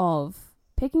of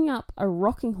picking up a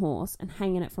rocking horse and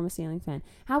hanging it from a ceiling fan.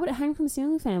 How would it hang from a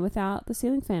ceiling fan without the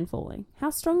ceiling fan falling? How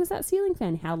strong is that ceiling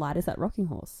fan? How light is that rocking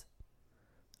horse?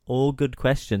 All good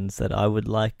questions that I would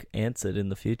like answered in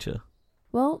the future.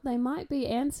 Well, they might be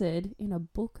answered in a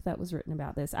book that was written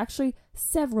about this. Actually,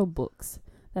 several books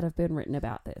that have been written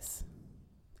about this.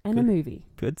 And a movie.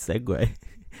 Good segue.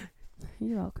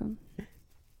 You're welcome.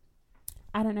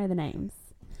 I don't know the names.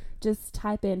 Just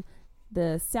type in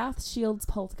the South Shields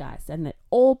poltergeist and it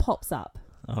all pops up.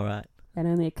 All right. And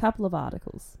only a couple of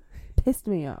articles. Pissed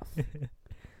me off.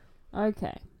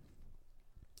 Okay.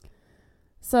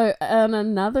 So, on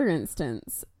another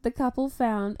instance, the couple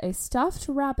found a stuffed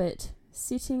rabbit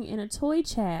sitting in a toy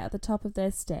chair at the top of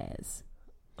their stairs.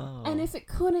 Oh. And if it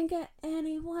couldn't get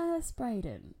any worse,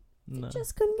 Brayden, No. it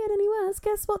just couldn't get any worse.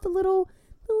 Guess what the little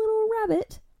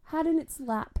rabbit had in its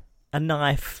lap? A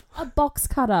knife. A box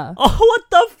cutter. Oh, what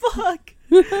the fuck?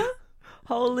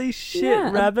 Holy shit,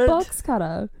 Yeah, rabbit. a box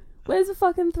cutter. Where's a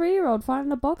fucking 3-year-old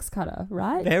finding a box cutter,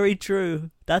 right? Very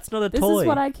true. That's not a This toy. is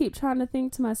what I keep trying to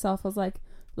think to myself. I was like,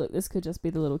 look, this could just be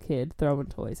the little kid throwing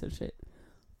toys and shit.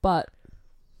 But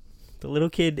The little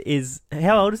kid is...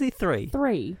 How old is he? 3?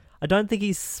 3. I don't think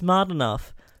he's smart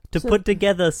enough to So- put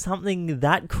together something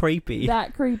that creepy.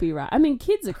 That creepy, right? I mean,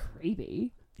 kids are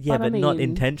creepy. Yeah, but I but not mean,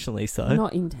 intentionally so.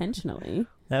 Not intentionally.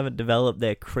 They haven't developed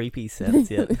their creepy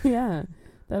sense yet. Yeah.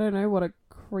 They don't know what a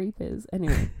creep is.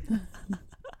 Anyway.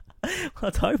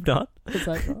 Let's hope not. It's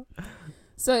over.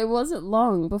 So it wasn't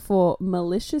long before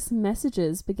malicious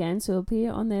messages began to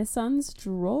appear on their son's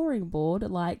drawing board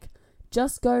like,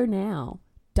 just go now,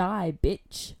 die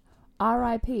bitch,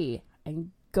 R.I.P.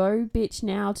 and go bitch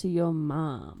now to your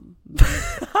mom.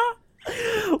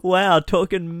 Wow,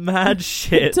 talking mad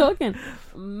shit. Talking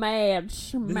mad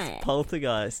This schmack.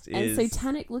 poltergeist And is...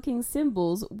 satanic looking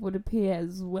symbols would appear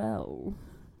as well.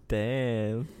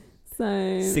 Damn.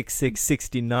 So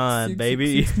 6669,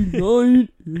 baby. 69.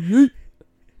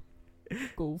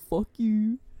 Go fuck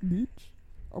you, bitch.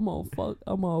 I'm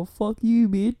gonna fuck you,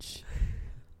 bitch.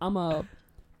 I'm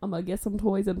gonna get some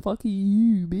toys and fuck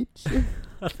you, bitch.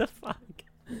 What the fuck?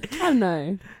 I don't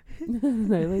know.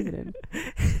 No, leave it in.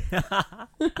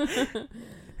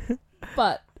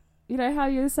 But you know how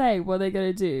you say what they're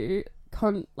gonna do?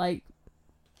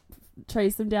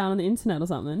 Trace them down on the internet or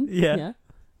something. Yeah.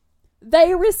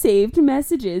 They received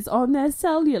messages on their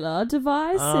cellular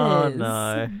devices. Oh,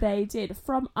 no. They did,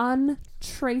 from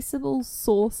untraceable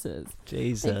sources.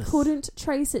 Jesus. They couldn't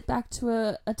trace it back to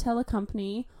a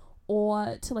telecompany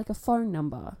or to like a phone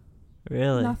number.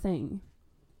 Really? Nothing.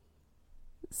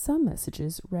 Some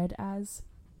messages read as,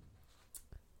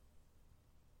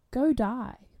 go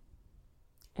die.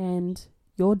 And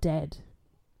you're dead.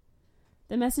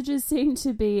 The messages seem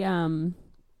to be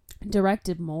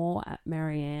directed more at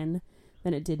Marianne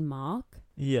than it did Mark,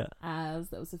 Yeah. as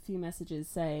there was a few messages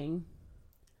saying,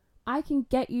 I can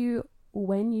get you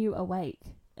when you awake,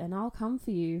 and I'll come for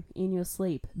you in your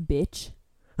sleep, bitch.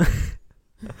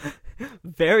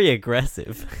 Very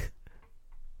aggressive.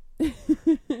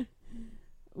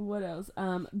 What else?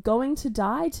 Going to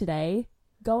die today,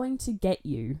 going to get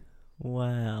you.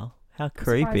 Wow. How I'm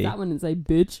surprised creepy. that one didn't say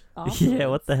bitch afterwards. Yeah,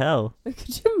 what the hell?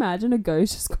 Could you imagine a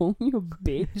ghost just calling you a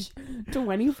bitch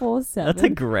 24/7? That's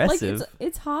aggressive. Like,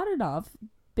 it's hard enough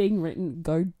being written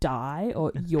 "go die"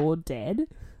 or "you're dead,"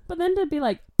 but then to be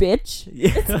like "bitch,"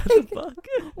 Yeah, it's what like, the fuck?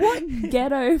 what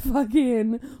ghetto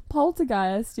fucking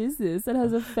poltergeist is this that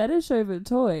has a fetish over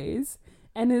toys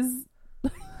and is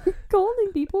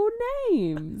calling people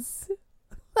names?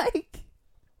 Like,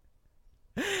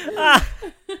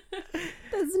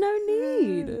 there's no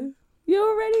need. You're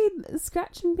already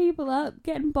scratching people up,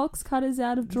 getting box cutters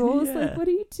out of drawers. Yeah. Like, what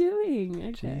are you doing?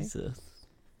 Okay. Jesus.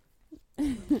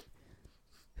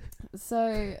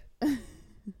 So,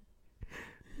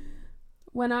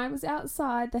 when I was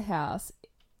outside the house,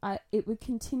 it would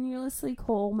continuously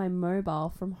call my mobile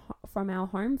from our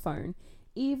home phone,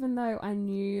 even though I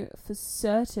knew for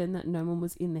certain that no one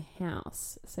was in the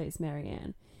house, says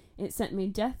Marianne. It sent me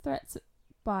death threats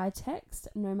by text.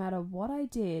 No matter what I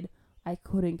did, I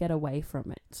couldn't get away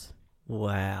from it.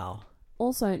 Wow.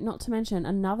 Also, not to mention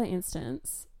another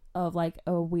instance of like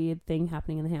a weird thing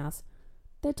happening in the house.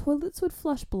 Their toilets would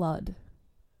flush blood.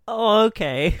 Oh,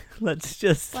 okay. Let's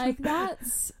just... Like,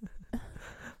 that's...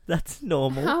 That's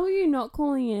normal. How are you not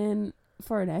calling in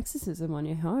for an exorcism on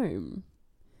your home?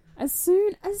 As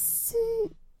soon,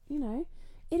 you know,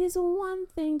 it is one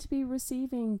thing to be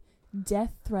receiving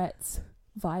death threats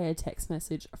via text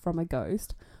message from a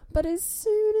ghost, but as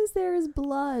soon as there is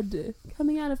blood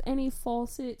coming out of any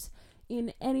faucet,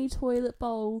 in any toilet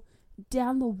bowl,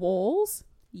 down the walls,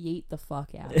 yeet the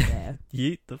fuck out of there.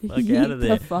 Yeet the fuck Yeet out of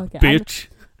there. the fuck out. Bitch.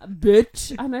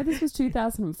 Bitch. I know this was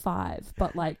 2005,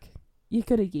 but like, you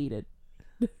could have yeeted.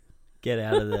 Get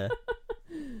out of there.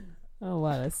 Oh,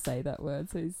 why did I say that word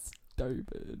so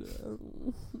stupid?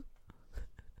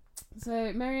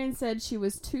 So Marianne said she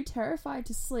was too terrified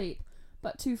to sleep,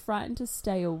 but too frightened to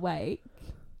stay awake.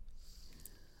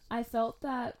 I felt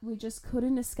that we just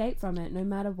couldn't escape from it. No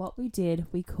matter what we did,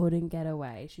 we couldn't get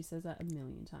away. She says that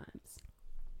 1,000,000 times.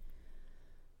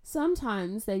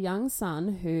 Sometimes their young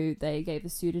son, who they gave the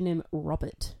pseudonym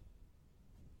Robert.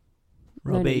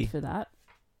 Robbie. No need for that.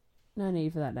 No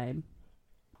need for that name.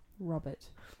 Robert.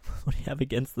 What do you have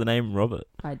against the name Robert?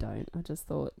 I don't. I just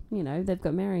thought, they've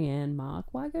got Marianne, Mark.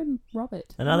 Why go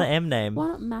Robert? Another M name. Why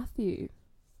not Matthew?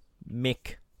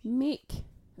 Mick.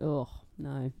 Oh,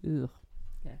 no. Ugh.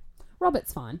 Yeah.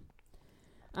 Robert's fine.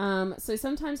 So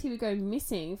sometimes he would go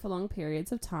missing for long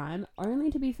periods of time, only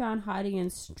to be found hiding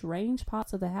in strange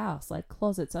parts of the house, like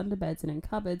closets, underbeds, and in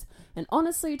cupboards. And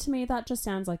honestly, to me, that just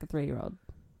sounds like a 3-year-old.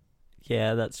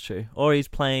 Yeah, that's true. Or he's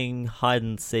playing hide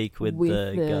and seek with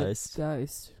the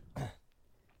ghost.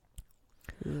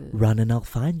 Run and I'll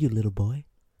find you, little boy.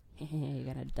 You're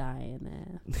gonna die in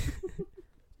there.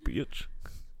 Bitch.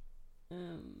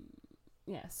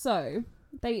 Yeah, so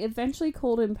they eventually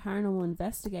called in paranormal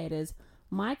investigators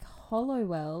Mike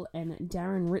Hollowell and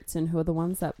Darren Ritson, who are the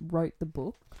ones that wrote the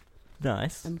book.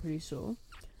 Nice. I'm pretty sure.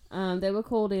 They were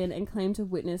called in and claimed to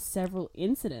have witnessed several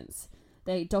incidents.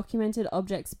 They documented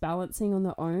objects balancing on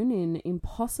their own in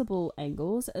impossible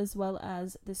angles, as well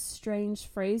as the strange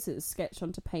phrases sketched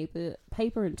onto paper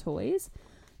and toys.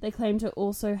 They claimed to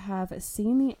also have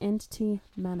seen the entity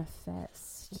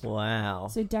manifest. Wow.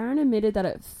 So Darren admitted that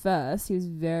at first he was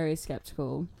very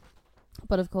skeptical,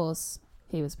 but of course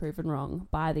he was proven wrong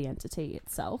by the entity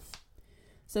itself.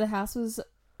 So the house was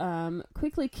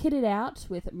quickly kitted out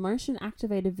with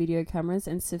motion-activated video cameras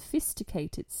and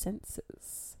sophisticated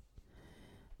sensors.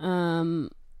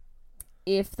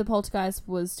 If the poltergeist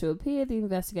was to appear, the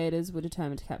investigators were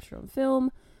determined to capture on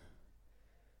film,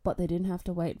 but they didn't have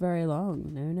to wait very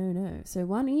long. No. So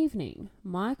one evening,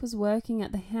 Mike was working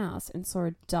at the house and saw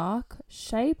a dark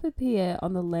shape appear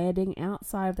on the landing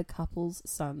outside of the couple's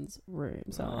son's room.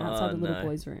 So outside the little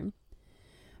boy's room.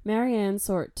 Marianne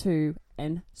saw it too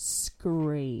and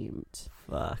screamed.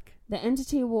 Fuck. The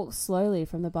entity walked slowly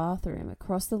from the bathroom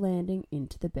across the landing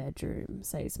into the bedroom,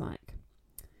 says Mike.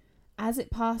 As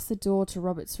it passed the door to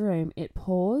Robert's room, it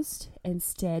paused and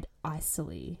stared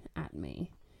icily at me,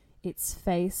 its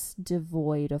face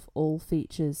devoid of all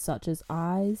features such as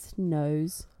eyes,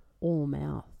 nose, or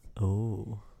mouth.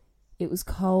 Oh. It was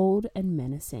cold and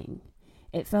menacing.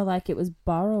 It felt like it was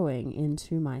burrowing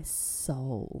into my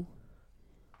soul.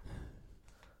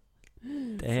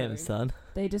 Damn, son.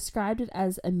 They described it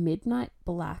as a midnight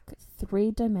black,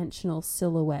 3-dimensional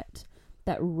silhouette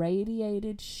that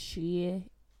radiated sheer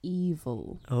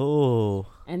evil. Oh.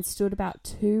 And stood about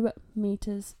 2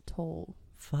 meters tall.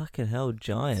 Fucking hell,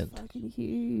 giant. It's fucking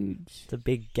huge. It's a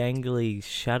big gangly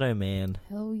shadow man.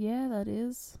 Hell yeah, that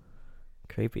is.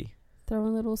 Creepy.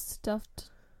 Throwing little stuffed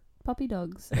puppy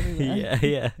dogs everywhere.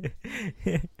 yeah.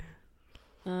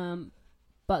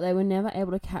 But they were never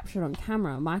able to capture it on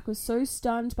camera. Mike was so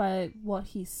stunned by what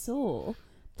he saw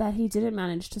that he didn't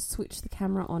manage to switch the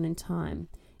camera on in time.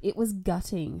 It was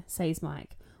gutting, says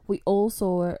Mike. We all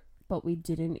saw it, but we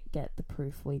didn't get the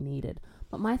proof we needed.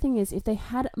 But my thing is, if they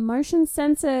had motion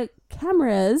sensor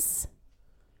cameras,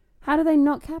 how do they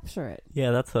not capture it?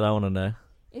 Yeah, that's what I want to know.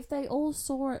 If they all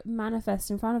saw it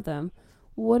manifest in front of them,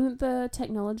 wouldn't the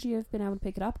technology have been able to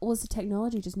pick it up? Or was the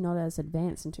technology just not as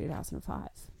advanced in 2005?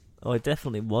 Oh, it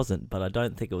definitely wasn't, but I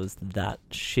don't think it was that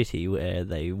shitty where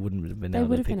they wouldn't have been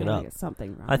able to pick it up. They would have been able to get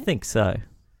something, right? I think so.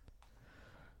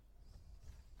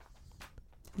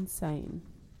 Insane.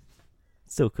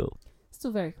 Still cool.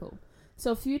 Still very cool.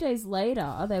 So a few days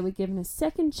later, they were given a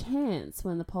second chance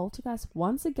when the poltergeist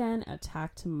once again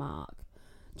attacked Mark.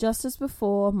 Just as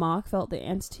before, Mark felt the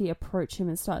entity approach him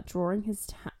and start drawing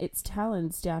its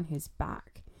talons down his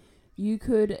back. You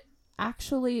could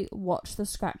actually watch the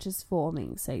scratches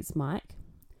forming, says Mike.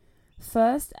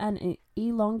 First, an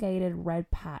elongated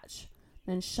red patch,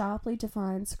 then sharply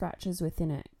defined scratches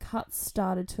within it. Cuts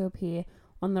started to appear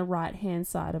on the right-hand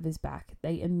side of his back.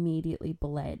 They immediately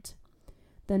bled.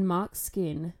 Then Mark's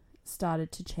skin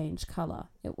started to change colour.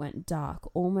 It went dark,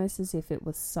 almost as if it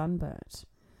was sunburnt.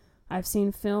 I've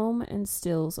seen film and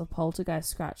stills of poltergeist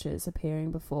scratches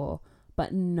appearing before,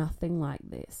 but nothing like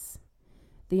this.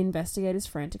 The investigators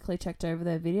frantically checked over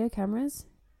their video cameras,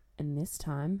 and this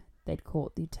time they'd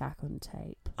caught the attack on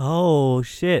tape. Oh,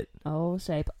 shit. Oh,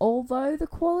 shape. Although the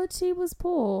quality was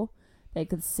poor, they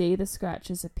could see the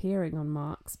scratches appearing on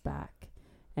Mark's back.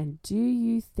 And do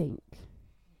you think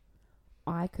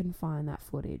I can find that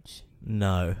footage?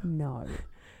 No. No.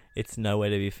 It's nowhere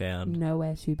to be found.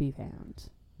 Nowhere to be found.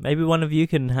 Maybe one of you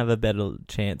can have a better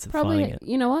chance of finding it.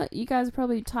 You know what? You guys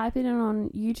probably type it in on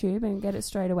YouTube and get it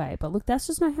straight away. But look, that's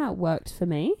just not how it worked for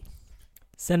me.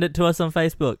 Send it to us on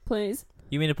Facebook. Please.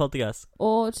 You mean a poltergeist?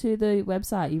 Or to the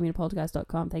website,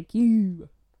 youmeanapoltergeist.com. Thank you.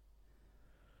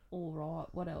 All right,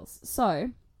 what else?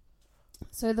 So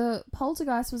the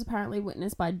poltergeist was apparently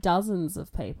witnessed by dozens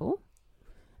of people,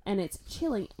 and its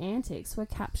chilling antics were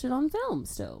captured on film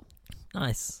still.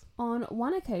 Nice. On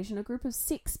one occasion, a group of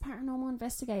 6 paranormal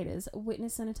investigators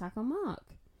witnessed an attack on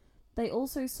Mark. They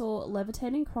also saw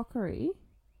levitating crockery,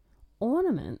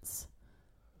 ornaments...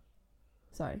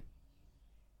 Sorry.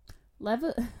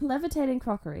 Levitating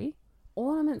crockery,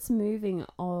 ornaments moving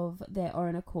of their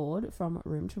own accord from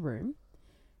room to room,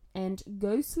 and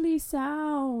ghostly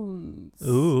sounds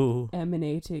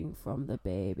emanating from the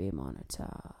baby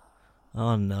monitor.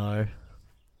 Oh no.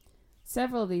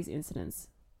 Several of these incidents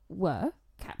were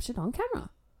captured on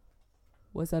camera.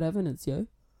 Where's that evidence, yo?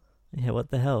 Yeah, what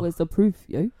the hell? Where's the proof,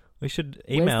 yo? We should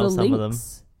email some of them.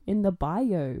 In the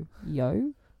bio,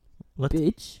 yo.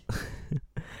 Bitch.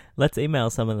 Let's email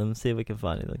some of them, see if we can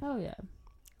find anything. Oh, yeah.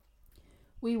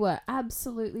 We were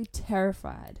absolutely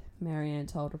terrified, Marianne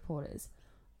told reporters.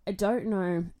 I don't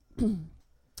know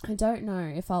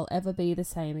if I'll ever be the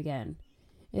same again.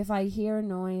 If I hear a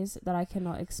noise that I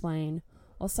cannot explain,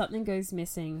 or something goes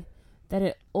missing, that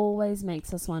it always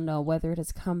makes us wonder whether it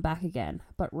has come back again.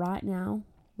 But right now,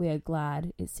 we are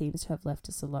glad it seems to have left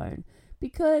us alone.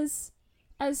 Because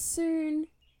as soon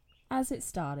as it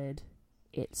started,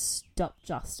 it stopped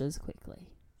just as quickly.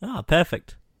 Oh,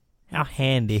 perfect. How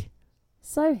handy.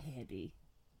 So handy.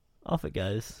 Off it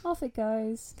goes. Off it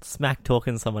goes. Smack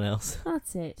talking someone else.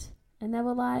 That's it. And they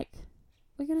were like,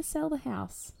 we're going to sell the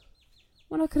house.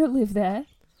 We're not going to live there.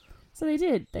 So they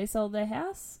did. They sold their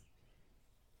house.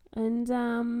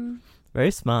 And,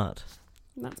 very smart.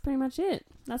 that's pretty much it.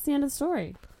 That's the end of the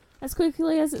story. As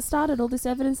quickly as it started, all this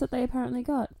evidence that they apparently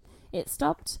got. It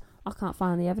stopped. I can't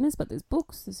find the evidence, but there's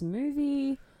books, there's a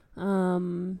movie.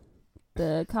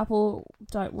 The couple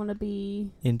don't want to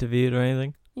be interviewed or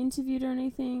anything.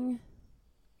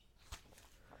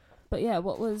 But yeah,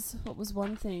 what was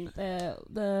one thing?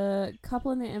 The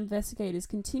couple and the investigators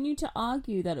continued to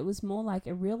argue that it was more like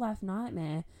a real life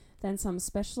nightmare than some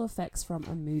special effects from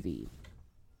a movie.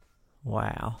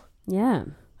 Wow. Yeah.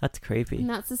 That's creepy. And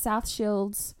that's the South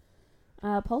Shields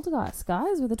poltergeist,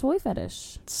 guys, with a toy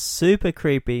fetish. Super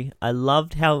creepy. I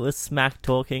loved how it was smack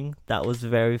talking. That was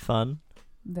very fun.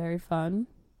 Very fun.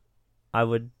 I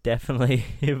would definitely,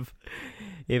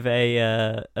 if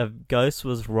a ghost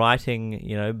was writing,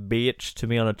 bitch to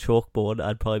me on a chalkboard,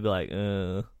 I'd probably be like,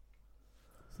 So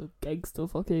gangster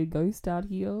fucking ghost out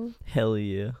here. Hell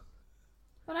yeah.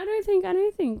 But I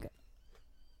don't think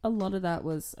a lot of that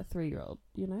was a 3-year-old,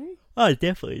 Oh,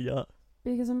 definitely not.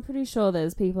 Because I'm pretty sure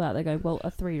there's people out there going, well, a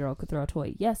 3-year-old could throw a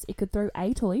toy. Yes, it could throw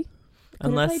a toy.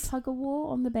 Could it play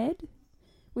tug-of-war on the bed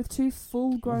with 2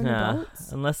 full-grown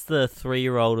adults? Unless the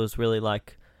 3-year-old was really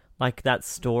like that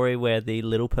story where the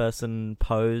little person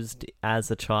posed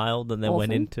as a child and then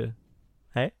went into...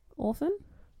 Hey? Orphan?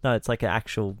 No, it's like an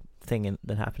actual thing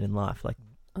that happened in life. Like,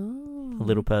 a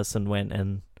little person went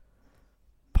and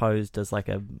posed as like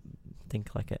an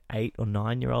 8 or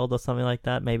 9-year-old or something like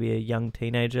that. Maybe a young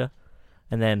teenager.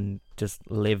 And then just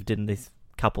lived in this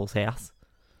couple's house.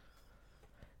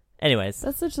 Anyways.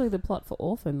 That's literally the plot for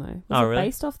Orphan, though. Was it really?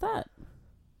 Based off that?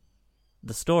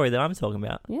 The story that I'm talking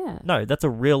about? Yeah. No, that's a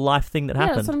real life thing that happened.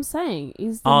 Yeah, that's what I'm saying.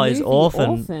 Is the movie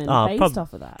Orphan based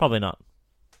off of that? Probably not.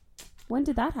 When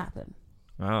did that happen?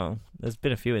 Oh, there's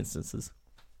been a few instances.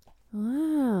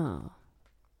 Wow.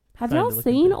 Have y'all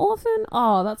seen Orphan?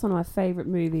 Oh, that's one of my favourite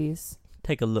movies.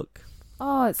 Take a look.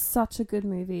 Oh, it's such a good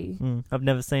movie. I've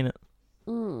never seen it.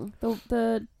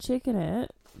 The chick in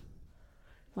it,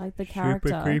 like the character,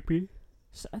 super creepy.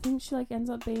 I think she ends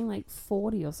up being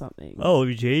 40 or something. Oh,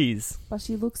 jeez. But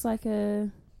she looks like a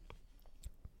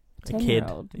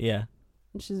 10-year-old. Yeah.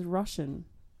 And she's Russian.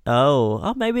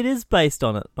 Oh, maybe it is based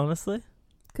on it. Honestly,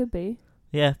 could be.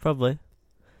 Yeah, probably.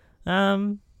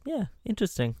 Yeah,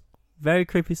 interesting. Very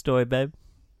creepy story, babe.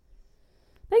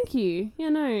 Thank you. Yeah,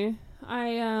 no.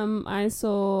 I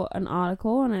saw an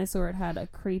article and I saw it had a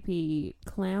creepy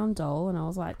clown doll and I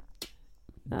was like,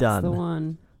 that's done. The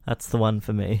one. That's the one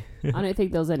for me. I don't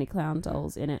think there was any clown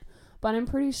dolls in it. But I'm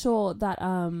pretty sure that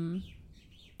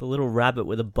the little rabbit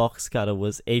with a box cutter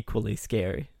was equally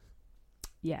scary.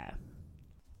 Yeah.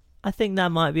 I think that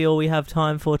might be all we have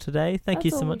time for today. Thank you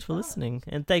That's so all much for listening.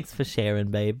 And thanks for sharing,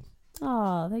 babe.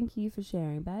 Oh, thank you for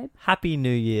sharing, babe. Happy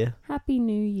New Year. Happy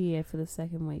New Year for the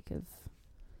second week of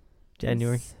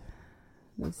January.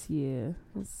 This year.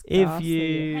 If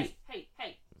you...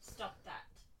 Hey, stop that.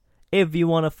 If you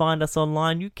want to find us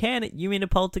online, you can at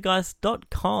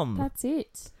youinapoltergeist.com. That's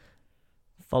it.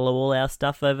 Follow all our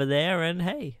stuff over there and,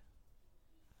 hey,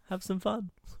 have some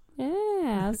fun.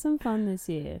 Yeah, have some fun this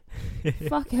year.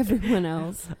 Fuck everyone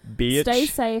else. Bitch. Stay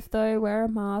safe, though. Wear a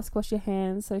mask, wash your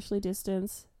hands, socially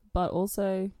distance, but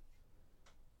also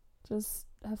just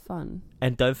have fun.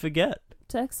 And don't forget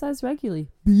to exercise regularly.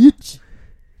 Bitch.